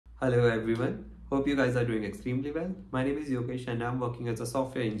Hello everyone, hope you guys are doing extremely well. My name is Yogesh and I'm working as a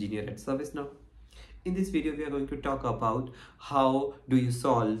software engineer at ServiceNow. In this video, we are going to talk about how do you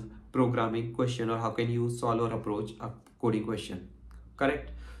solve programming question or how can you solve or approach a coding question, correct?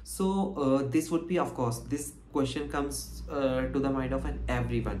 So this would be, of course, this question comes to the mind of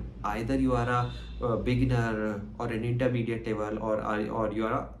everyone. Either you are a beginner or an intermediate level or you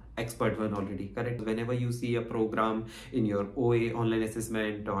are a expert one already, correct? Whenever you see a program in your OA online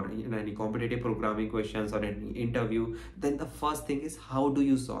assessment or in any competitive programming questions or any interview, then the first thing is how do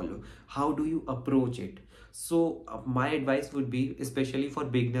you solve, how do you approach it? So my advice would be, especially for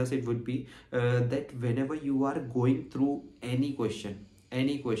beginners, it would be that whenever you are going through any question,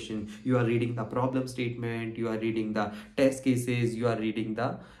 you are reading the problem statement, you are reading the test cases, you are reading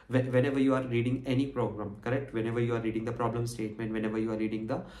the whenever you are reading any program, correct? Whenever you are reading the problem statement, whenever you are reading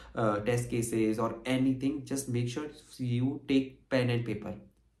the test cases or anything, just make sure you take pen and paper.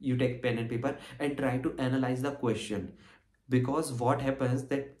 You take pen and paper and try to analyze the question. Because what happens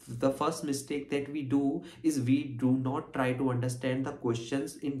that the first mistake that we do is we do not try to understand the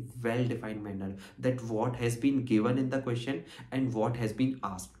questions in well-defined manner, that what has been given in the question and what has been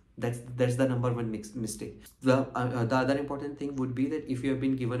asked. That's the number one mistake. The other important thing would be that if you have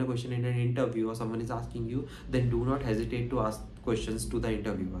been given a question in an interview or someone is asking you, then do not hesitate to ask questions to the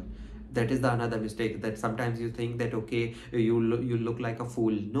interviewer. That is the another mistake, that sometimes you think that okay, you look like a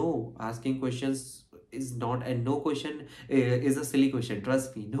fool. No, asking questions is not, and no question is a silly question.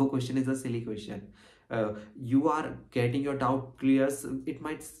 Trust me, no question is a silly question. You are getting your doubt clear. It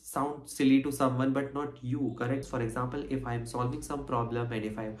might sound silly to someone, but not you, correct? For example, if I'm solving some problem and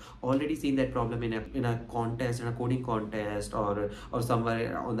if I've already seen that problem in a contest, in a coding contest or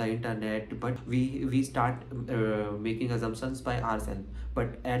somewhere on the internet, but we start making assumptions by ourselves,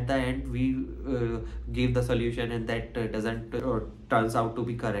 but at the end we give the solution and that doesn't turns out to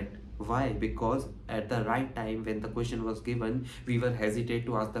be correct. Why? Because at the right time when the question was given, we were hesitate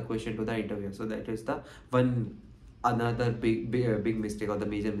to ask the question to the interviewer. So that is the another big mistake or the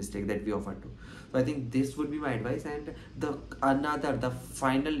major mistake that we often do. So I think this would be my advice, and the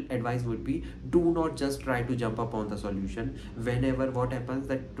final advice would be, do not just try to jump up on the solution. Whenever what happens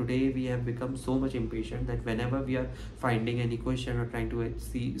that today we have become so much impatient that whenever we are finding any question or trying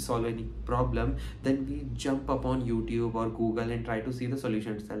to solve any problem, then we jump up on YouTube or Google and try to see the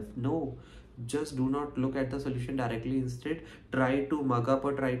solution itself. No, just do not look at the solution directly. Instead, try to mug up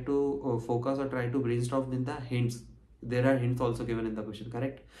or try to focus or try to brainstorm in the hints. There are hints also given in the question,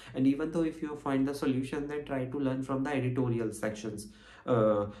 correct? And even though if you find the solution, then try to learn from the editorial sections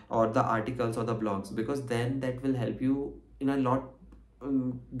or the articles or the blogs, because then that will help you in a lot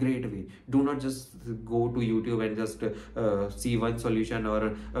great way. Do not just go to YouTube and just see one solution or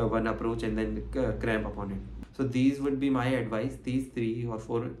one approach and then cramp upon it. So these would be my advice, these 3 or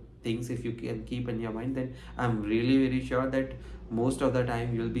 4 things. If you can keep in your mind, then I'm really very sure that most of the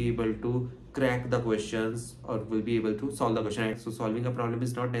time you'll be able to crack the questions or will be able to solve the question. So solving a problem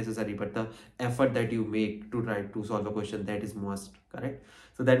is not necessary, but the effort that you make to try to solve a question, that is must, correct?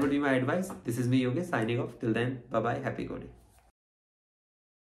 So that would be my advice. This is me, Yogesh, signing off. Till then, bye bye, happy coding.